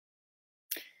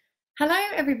Hello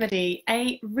everybody,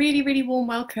 a really warm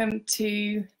welcome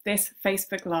to this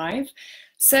Facebook Live.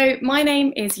 So my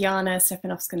name is Jana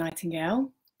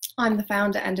Stefanovska-Nightingale. I'm the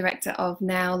founder and director of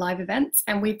Now Live Events,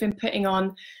 and we've been putting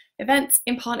on events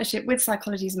in partnership with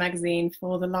Psychologies magazine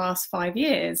for the last 5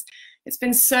 years. It's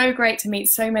been so great to meet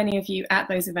so many of you at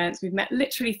those events. We've met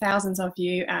literally thousands of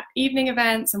you at evening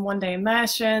events and one-day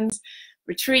immersions,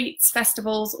 retreats,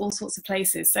 festivals, all sorts of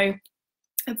places. So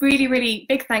a really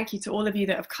big thank you to all of you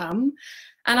that have come,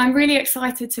 and I'm really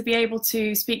excited to be able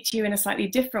to speak to you in a slightly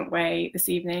different way this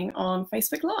evening on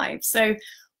Facebook Live. So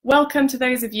welcome to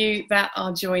those of you that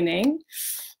are joining.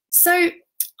 So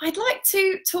I'd like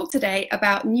to talk today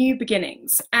about new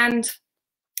beginnings, and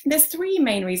there's three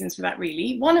main reasons for that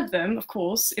really. One of them, of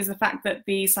course, is the fact that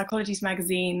the Psychologies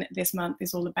magazine this month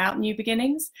is all about new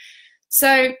beginnings.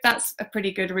 So that's a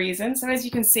pretty good reason. So as you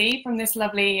can see from this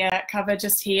lovely cover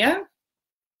just here,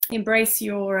 embrace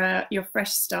your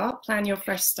fresh start, plan your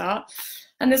fresh start.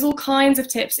 And there's all kinds of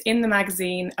tips in the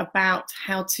magazine about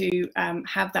how to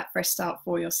have that fresh start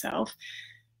for yourself.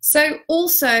 So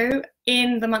also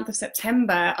in the month of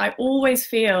September, I always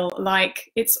feel like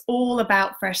it's all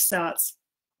about fresh starts.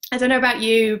 I don't know about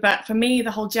you, but for me,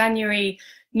 the whole January,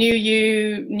 new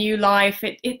you, new life,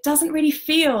 it doesn't really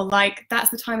feel like that's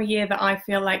the time of year that I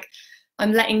feel like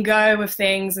I'm letting go of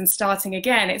things and starting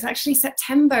again. It's actually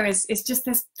September is just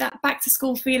that back to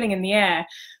school feeling in the air.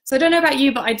 So I don't know about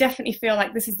you, but I definitely feel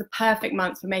like this is the perfect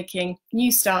month for making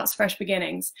new starts, fresh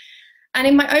beginnings. And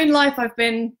in my own life, I've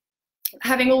been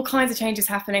having all kinds of changes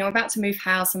happening. I'm about to move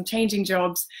house, I'm changing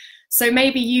jobs. So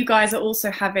maybe you guys are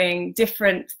also having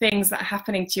different things that are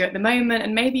happening to you at the moment.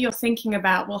 And maybe you're thinking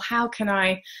about, well, how can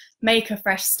I make a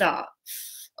fresh start?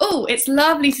 Oh, it's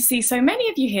lovely to see so many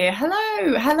of you here.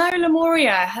 Hello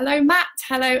Lemuria, hello Matt,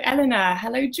 hello Eleanor,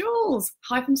 hello Jules.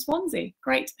 Hi from Swansea,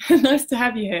 great, nice to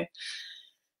have you here.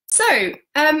 So,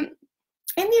 in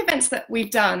the events that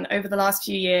we've done over the last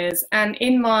few years, and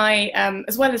in my,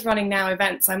 as well as running Now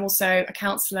events, I'm also a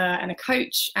counsellor and a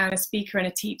coach and a speaker and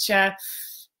a teacher.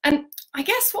 And I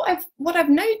guess what I've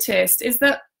noticed is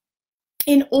that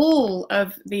in all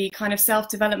of the kind of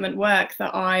self-development work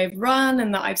that I've run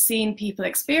and that I've seen people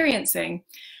experiencing,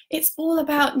 it's all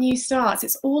about new starts.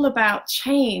 It's all about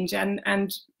change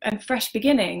and fresh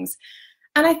beginnings.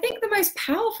 And I think the most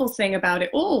powerful thing about it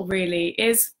all really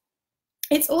is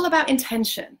it's all about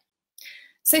intention.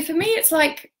 So for me, it's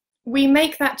like we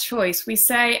make that choice. We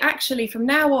say, actually, from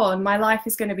now on, my life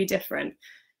is going to be different.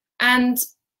 And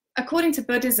according to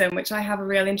Buddhism, which I have a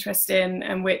real interest in,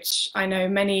 and which I know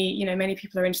many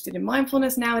people are interested in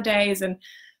mindfulness nowadays, and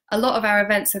a lot of our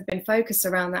events have been focused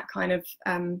around that kind of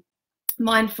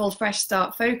mindful fresh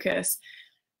start focus.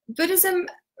 Buddhism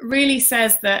really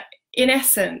says that in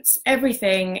essence,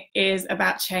 everything is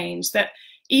about change, that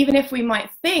even if we might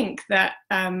think that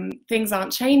things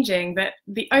aren't changing, that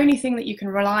the only thing that you can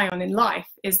rely on in life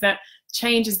is that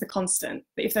change is the constant.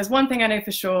 But if there's one thing I know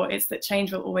for sure, it's that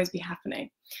change will always be happening.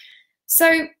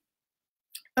 So,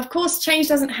 of course, change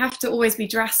doesn't have to always be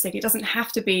drastic. It doesn't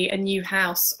have to be a new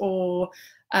house or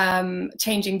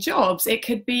changing jobs. It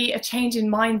could be a change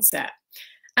in mindset.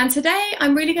 And today,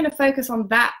 I'm really going to focus on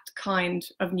that kind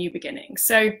of new beginning.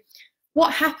 So,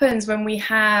 what happens when we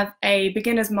have a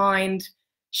beginner's mind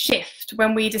shift,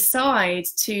 when we decide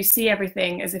to see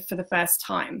everything as if for the first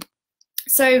time?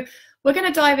 So, we're going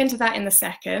to dive into that in a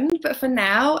second, but for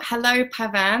now, hello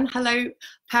Pavan. Hello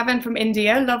Pavan from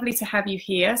India, lovely to have you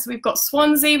here. So we've got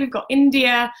Swansea, we've got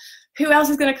India. Who else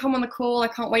is going to come on the call? I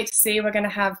can't wait to see. We're going to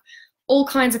have all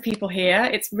kinds of people here.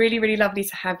 It's really lovely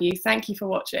to have you. Thank you for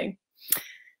watching.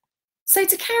 So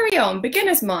to carry on,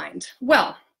 beginner's mind.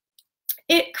 Well,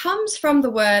 it comes from the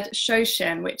word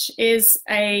Shoshin, which is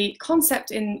a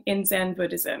concept in Zen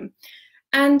Buddhism.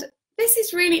 And this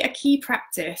is really a key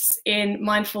practice in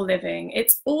mindful living.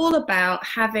 It's all about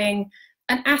having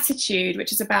an attitude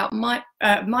which is about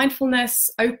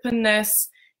mindfulness, openness,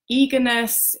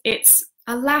 eagerness. It's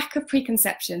a lack of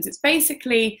preconceptions. It's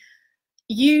basically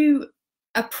you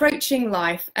approaching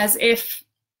life as if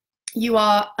you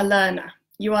are a learner.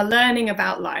 You are learning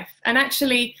about life. And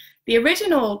actually, the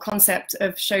original concept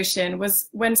of Shoshin was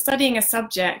when studying a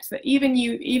subject that even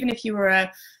if you were an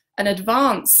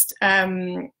advanced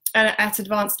at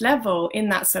advanced level in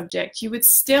that subject, you would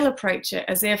still approach it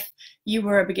as if you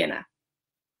were a beginner.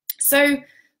 So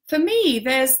for me,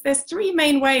 there's three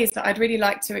main ways that I'd really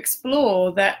like to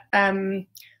explore that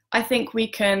I think we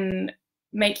can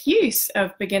make use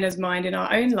of beginner's mind in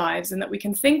our own lives, and that we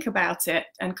can think about it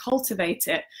and cultivate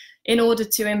it in order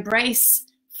to embrace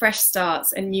fresh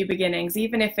starts and new beginnings,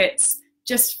 even if it's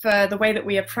just for the way that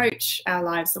we approach our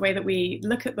lives, the way that we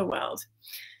look at the world.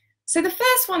 So the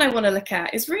first one I want to look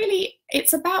at is really,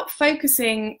 it's about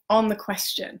focusing on the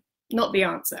question, not the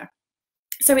answer.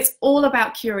 So it's all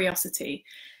about curiosity.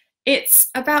 It's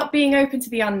about being open to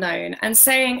the unknown and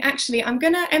saying, actually, I'm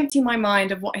going to empty my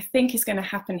mind of what I think is going to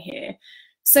happen here.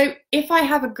 So if I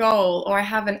have a goal or I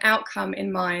have an outcome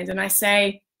in mind and I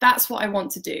say, that's what I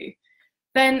want to do,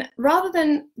 then rather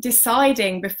than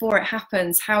deciding before it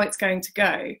happens how it's going to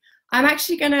go, I'm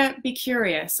actually going to be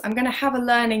curious. I'm going to have a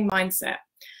learning mindset.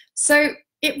 So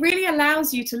it really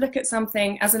allows you to look at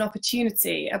something as an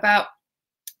opportunity about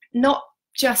not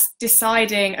just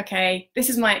deciding, okay, this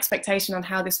is my expectation on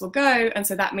how this will go, and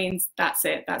so that means that's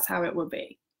it, that's how it will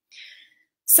be.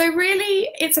 So really,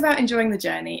 it's about enjoying the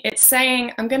journey. It's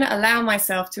saying, I'm going to allow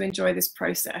myself to enjoy this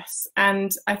process.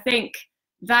 And I think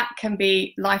that can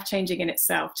be life-changing in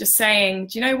itself. Just saying,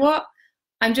 do you know what?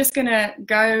 I'm just going to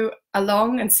go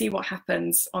along and see what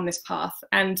happens on this path.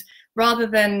 And rather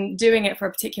than doing it for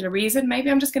a particular reason, maybe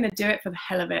I'm just going to do it for the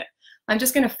hell of it. I'm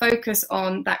just going to focus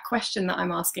on that question that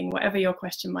I'm asking, whatever your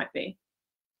question might be.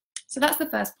 So that's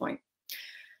the first point.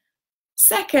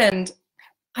 Second,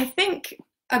 I think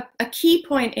a key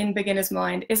point in beginner's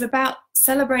mind is about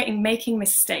celebrating making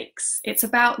mistakes. It's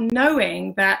about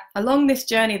knowing that along this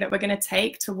journey that we're going to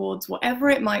take towards whatever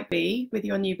it might be with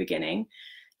your new beginning,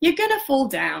 you're going to fall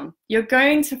down. You're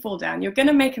going to fall down. You're going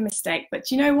to make a mistake, but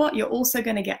you know what? You're also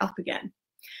going to get up again.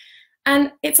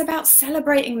 And it's about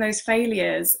celebrating those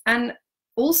failures and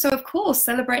also, of course,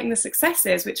 celebrating the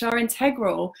successes, which are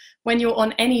integral when you're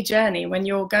on any journey, when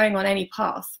you're going on any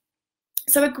path.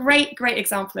 So a great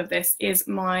example of this is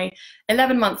my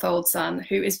 11-month-old son,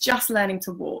 who is just learning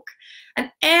to walk.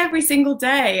 And every single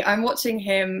day I'm watching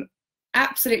him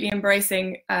absolutely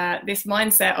embracing this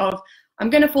mindset of, I'm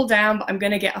going to fall down, but I'm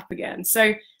going to get up again.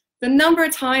 So the number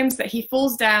of times that he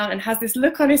falls down and has this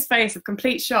look on his face of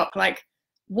complete shock, like,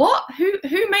 what?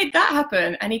 Who made that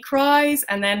happen? And he cries,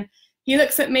 and then he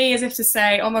looks at me as if to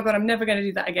say, oh my God, I'm never going to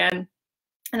do that again.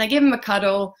 And I give him a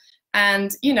cuddle,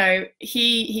 and, you know,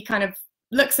 he kind of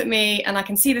looks at me, and I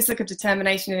can see this look of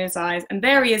determination in his eyes, and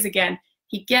there he is again.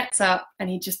 He gets up and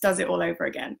he just does it all over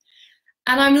again.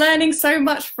 And I'm learning so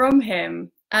much from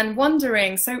him and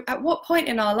wondering, so at what point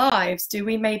in our lives do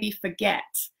we maybe forget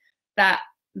that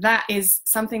that is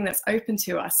something that's open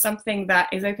to us, something that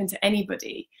is open to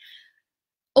anybody?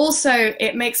 Also,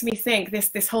 it makes me think,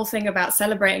 this whole thing about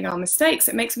celebrating our mistakes,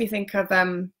 it makes me think of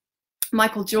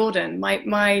Michael Jordan.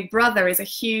 My brother is a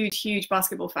huge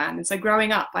basketball fan, and so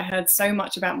growing up I heard so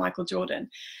much about Michael Jordan,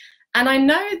 and I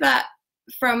know that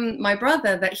from my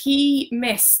brother that he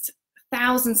missed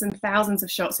thousands and thousands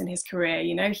of shots in his career.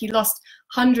 You know, he lost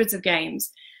hundreds of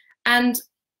games, and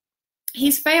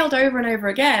he's failed over and over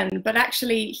again, but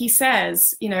actually he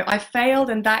says, you know, I failed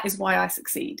and that is why I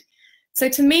succeed. So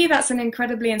to me, that's an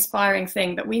incredibly inspiring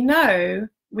thing, that we know,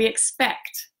 we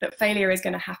expect that failure is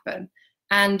going to happen,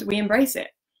 and we embrace it.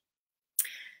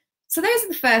 So those are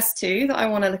the first two that I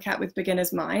want to look at with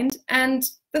beginner's mind. And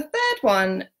the third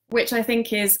one, which I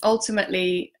think is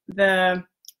ultimately the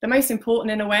most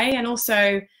important in a way, and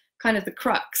also kind of the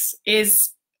crux,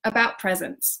 is about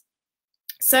presence.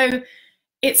 So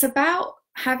it's about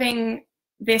having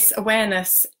this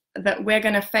awareness that we're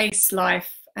going to face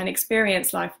life and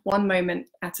experience life one moment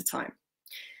at a time.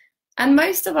 And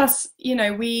most of us, you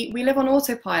know, we live on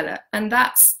autopilot, and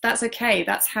that's okay.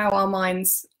 That's how our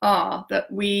minds are, that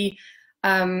we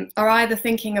are either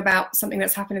thinking about something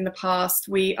that's happened in the past,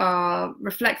 we are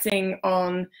reflecting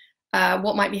on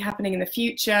what might be happening in the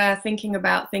future, thinking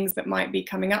about things that might be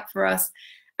coming up for us.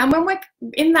 And when we're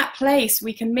in that place,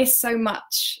 we can miss so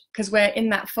much because we're in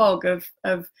that fog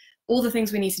of all the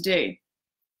things we need to do.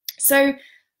 So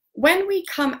when we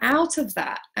come out of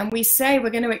that and we say we're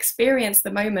going to experience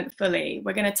the moment fully,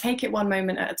 we're going to take it one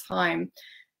moment at a time,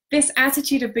 this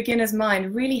attitude of beginner's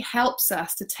mind really helps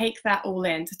us to take that all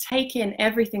in, to take in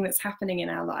everything that's happening in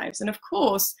our lives. And of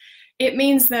course, it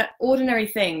means that ordinary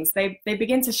things, they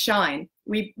begin to shine.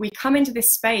 We come into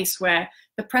this space where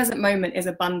the present moment is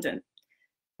abundant.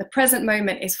 The present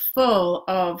moment is full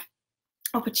of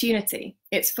opportunity.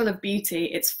 It's full of beauty.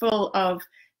 It's full of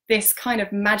this kind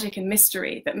of magic and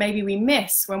mystery that maybe we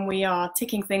miss when we are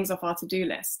ticking things off our to-do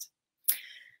list.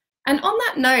 And on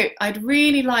that note, I'd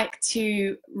really like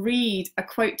to read a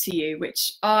quote to you,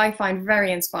 which I find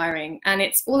very inspiring, and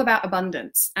it's all about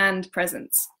abundance and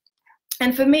presence.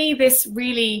 And for me, this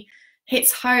really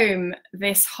hits home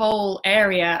this whole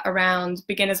area around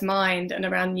beginner's mind and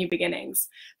around new beginnings.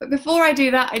 But before I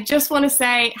do that, I just want to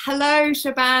say hello,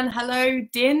 Shaban. Hello,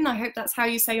 Din. I hope that's how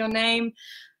you say your name.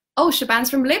 Oh, Shaban's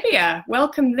from Libya.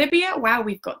 Welcome, Libya. Wow,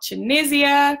 we've got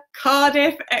Tunisia,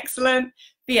 Cardiff, excellent.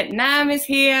 Vietnam is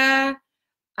here.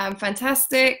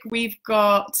 Fantastic. We've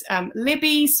got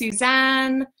Libby,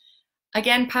 Suzanne.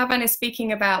 Again, Pavan is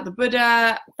speaking about the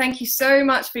Buddha. Thank you so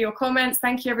much for your comments.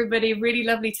 Thank you, everybody. Really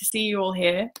lovely to see you all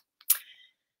here.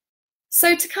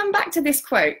 So to come back to this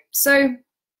quote. So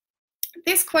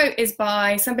this quote is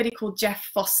by somebody called Jeff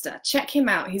Foster. Check him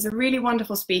out. He's a really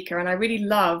wonderful speaker, and I really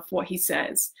love what he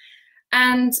says.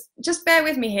 And just bear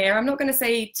with me here. I'm not going to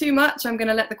say too much. I'm going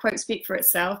to let the quote speak for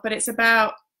itself, but it's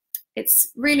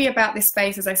really about this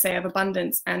space, as I say, of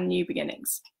abundance and new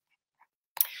beginnings.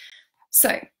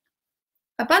 So,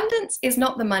 abundance is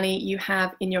not the money you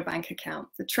have in your bank account,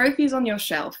 the trophies on your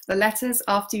shelf, the letters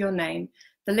after your name,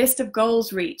 the list of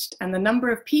goals reached, and the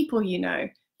number of people you know,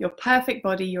 your perfect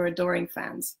body, your adoring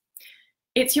fans.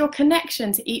 It's your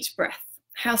connection to each breath,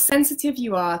 how sensitive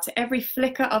you are to every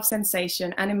flicker of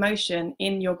sensation and emotion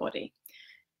in your body.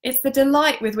 It's the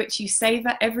delight with which you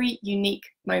savor every unique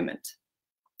moment,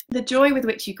 the joy with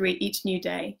which you greet each new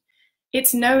day.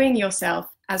 It's knowing yourself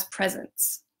as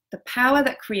presence, the power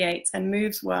that creates and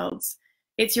moves worlds.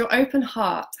 It's your open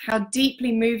heart, how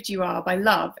deeply moved you are by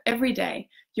love every day,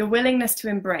 your willingness to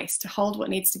embrace, to hold what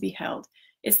needs to be held.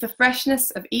 It's the freshness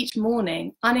of each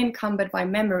morning, unencumbered by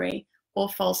memory or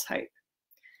false hope.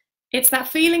 It's that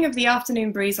feeling of the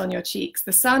afternoon breeze on your cheeks,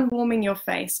 the sun warming your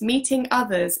face, meeting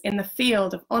others in the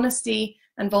field of honesty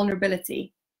and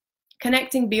vulnerability,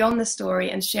 connecting beyond the story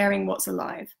and sharing what's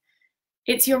alive.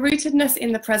 It's your rootedness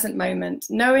in the present moment,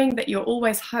 knowing that you're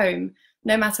always home,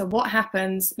 no matter what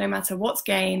happens, no matter what's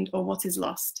gained or what is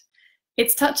lost.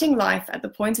 It's touching life at the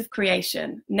point of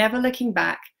creation, never looking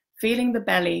back, feeling the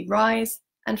belly rise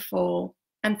and fall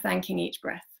and thanking each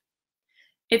breath.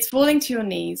 It's falling to your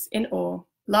knees in awe,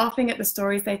 laughing at the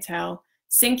stories they tell,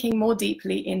 sinking more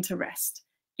deeply into rest.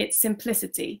 It's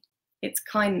simplicity, it's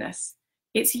kindness,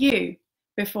 it's you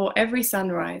before every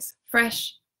sunrise,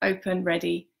 fresh, open,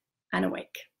 ready, and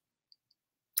awake.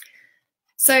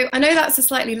 So I know that's a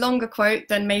slightly longer quote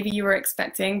than maybe you were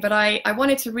expecting, but I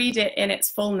wanted to read it in its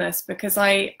fullness because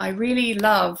I really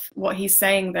love what he's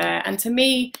saying there. And to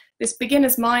me, this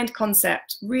beginner's mind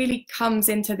concept really comes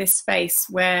into this space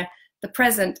where the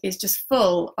present is just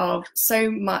full of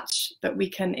so much that we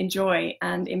can enjoy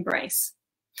and embrace.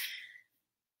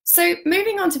 So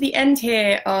moving on to the end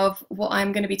here of what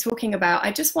I'm going to be talking about,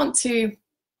 I just want to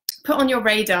put on your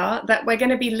radar that we're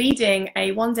going to be leading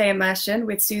a one-day immersion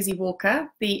with Susie Walker,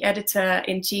 the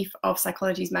editor-in-chief of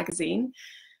Psychologies magazine.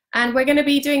 And we're going to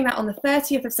be doing that on the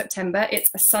 30th of September. It's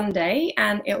a Sunday,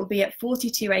 and it will be at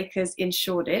 42 Acres in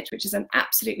Shoreditch, which is an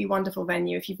absolutely wonderful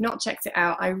venue. If you've not checked it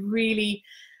out, I really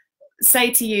say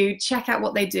to you, check out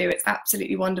what they do. It's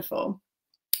absolutely wonderful.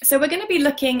 So we're going to be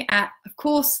looking at, of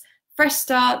course, fresh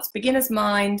starts, beginner's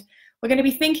mind. We're going to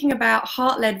be thinking about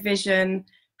heart-led vision,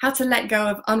 how to let go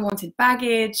of unwanted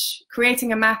baggage,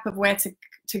 creating a map of where to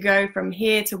go from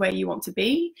here to where you want to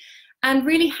be, and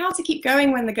really how to keep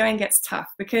going when the going gets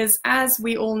tough. Because as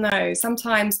we all know,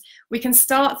 sometimes we can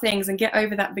start things and get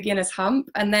over that beginner's hump,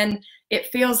 and then it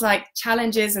feels like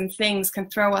challenges and things can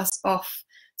throw us off.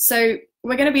 So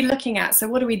we're going to be looking at, so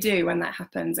what do we do when that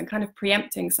happens, and kind of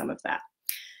preempting some of that.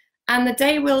 And the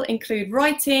day will include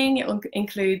writing, it will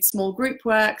include small group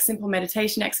work, simple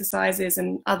meditation exercises,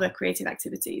 and other creative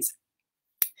activities.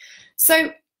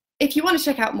 So if you want to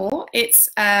check out more, it's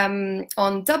on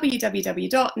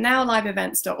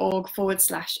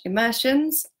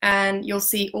www.nowliveevents.org/immersions, and you'll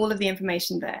see all of the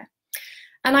information there.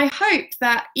 And I hope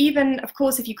that even, of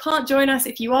course, if you can't join us,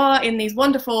 if you are in these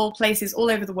wonderful places all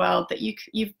over the world, that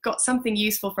you've got something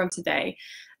useful from today.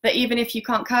 That even if you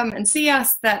can't come and see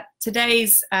us, that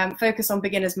today's focus on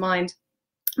beginner's mind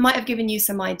might have given you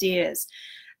some ideas.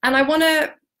 And I want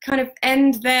to kind of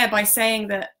end there by saying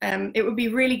that it would be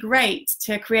really great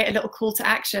to create a little call to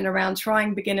action around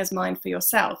trying beginner's mind for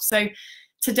yourself. So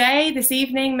today, this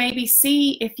evening, maybe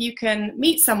see if you can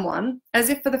meet someone as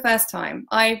if for the first time.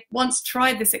 I once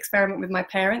tried this experiment with my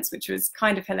parents, which was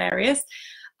kind of hilarious.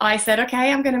 I said,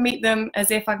 okay, I'm going to meet them as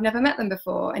if I've never met them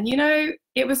before. And you know,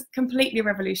 it was completely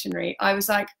revolutionary. I was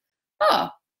like,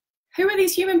 oh, who are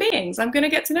these human beings? I'm going to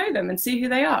get to know them and see who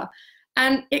they are.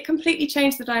 And it completely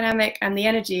changed the dynamic and the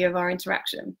energy of our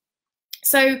interaction.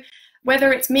 So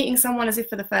whether it's meeting someone as if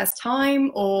for the first time,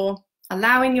 or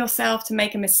allowing yourself to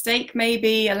make a mistake,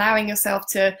 maybe allowing yourself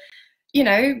to, you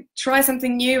know, try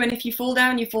something new. And if you fall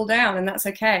down, and that's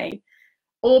okay.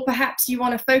 Or perhaps you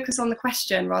want to focus on the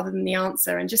question rather than the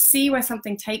answer and just see where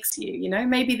something takes you. You know,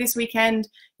 maybe this weekend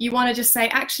you want to just say,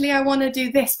 actually, I want to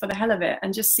do this for the hell of it,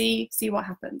 and just see what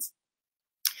happens.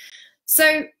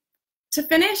 So to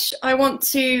finish, I want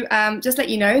to just let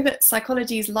you know that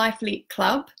Psychologies Life Leap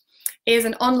Club is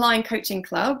an online coaching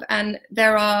club, and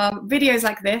there are videos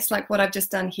like this, like what I've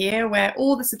just done here, where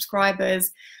all the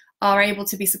subscribers are able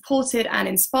to be supported and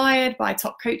inspired by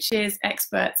top coaches,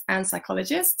 experts, and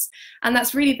psychologists. And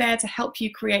that's really there to help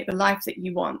you create the life that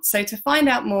you want. So to find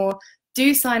out more,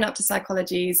 do sign up to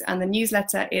Psychologies, and the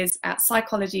newsletter is at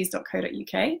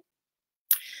psychologies.co.uk.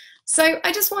 So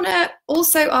I just want to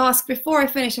also ask, before I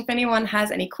finish, if anyone has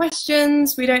any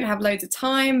questions. We don't have loads of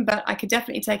time, but I could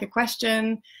definitely take a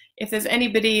question. If there's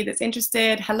anybody that's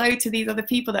interested, hello to these other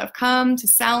people that have come, to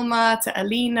Salma, to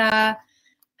Alina.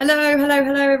 Hello, hello,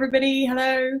 hello, everybody,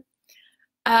 hello.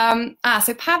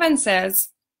 So Pavan says,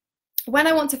 when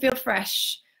I want to feel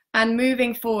fresh and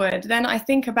moving forward, then I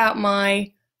think about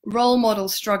my role model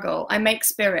struggle. I make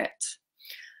spirit.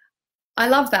 I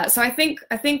love that. So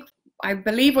I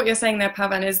believe what you're saying there,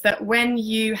 Pavan, is that when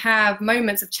you have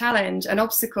moments of challenge and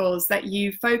obstacles, that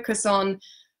you focus on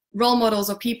role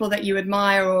models or people that you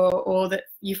admire or that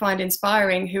you find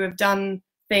inspiring who have done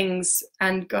things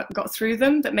and got through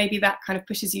them, that maybe that kind of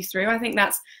pushes you through. I think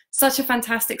that's such a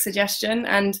fantastic suggestion,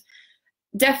 and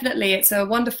definitely it's a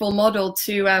wonderful model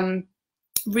to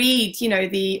read, you know,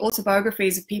 the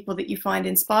autobiographies of people that you find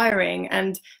inspiring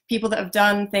and people that have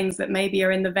done things that maybe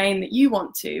are in the vein that you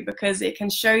want to, because it can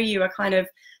show you a kind of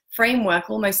framework,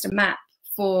 almost a map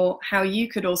for how you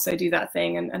could also do that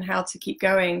thing and how to keep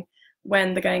going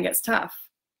when the going gets tough.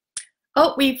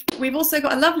 Oh, we've also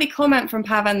got a lovely comment from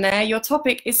Pavan there. Your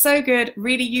topic is so good,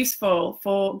 really useful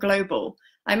for global.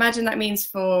 I imagine that means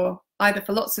for either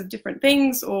for lots of different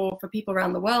things or for people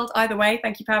around the world. Either way,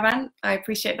 thank you, Pavan. I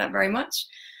appreciate that very much.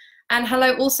 And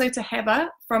hello also to Heba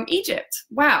from Egypt.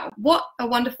 Wow, what a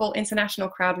wonderful international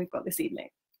crowd we've got this evening.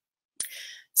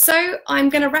 So I'm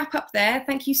going to wrap up there.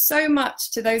 Thank you so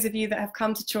much to those of you that have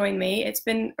come to join me. It's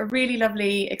been a really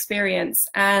lovely experience,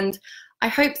 and I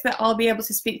hope that I'll be able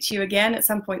to speak to you again at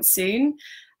some point soon.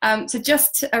 So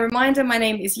just a reminder, my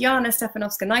name is Jana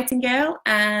Stefanovska-Nightingale,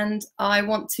 and I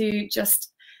want to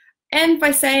just end by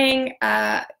saying,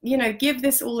 you know, give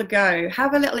this all a go.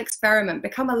 Have a little experiment.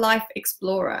 Become a life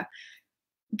explorer.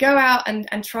 Go out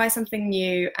and try something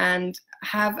new and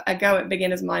have a go at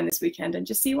Beginner's Mind this weekend and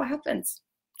just see what happens.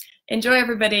 Enjoy,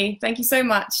 everybody. Thank you so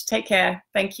much. Take care.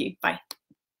 Thank you. Bye.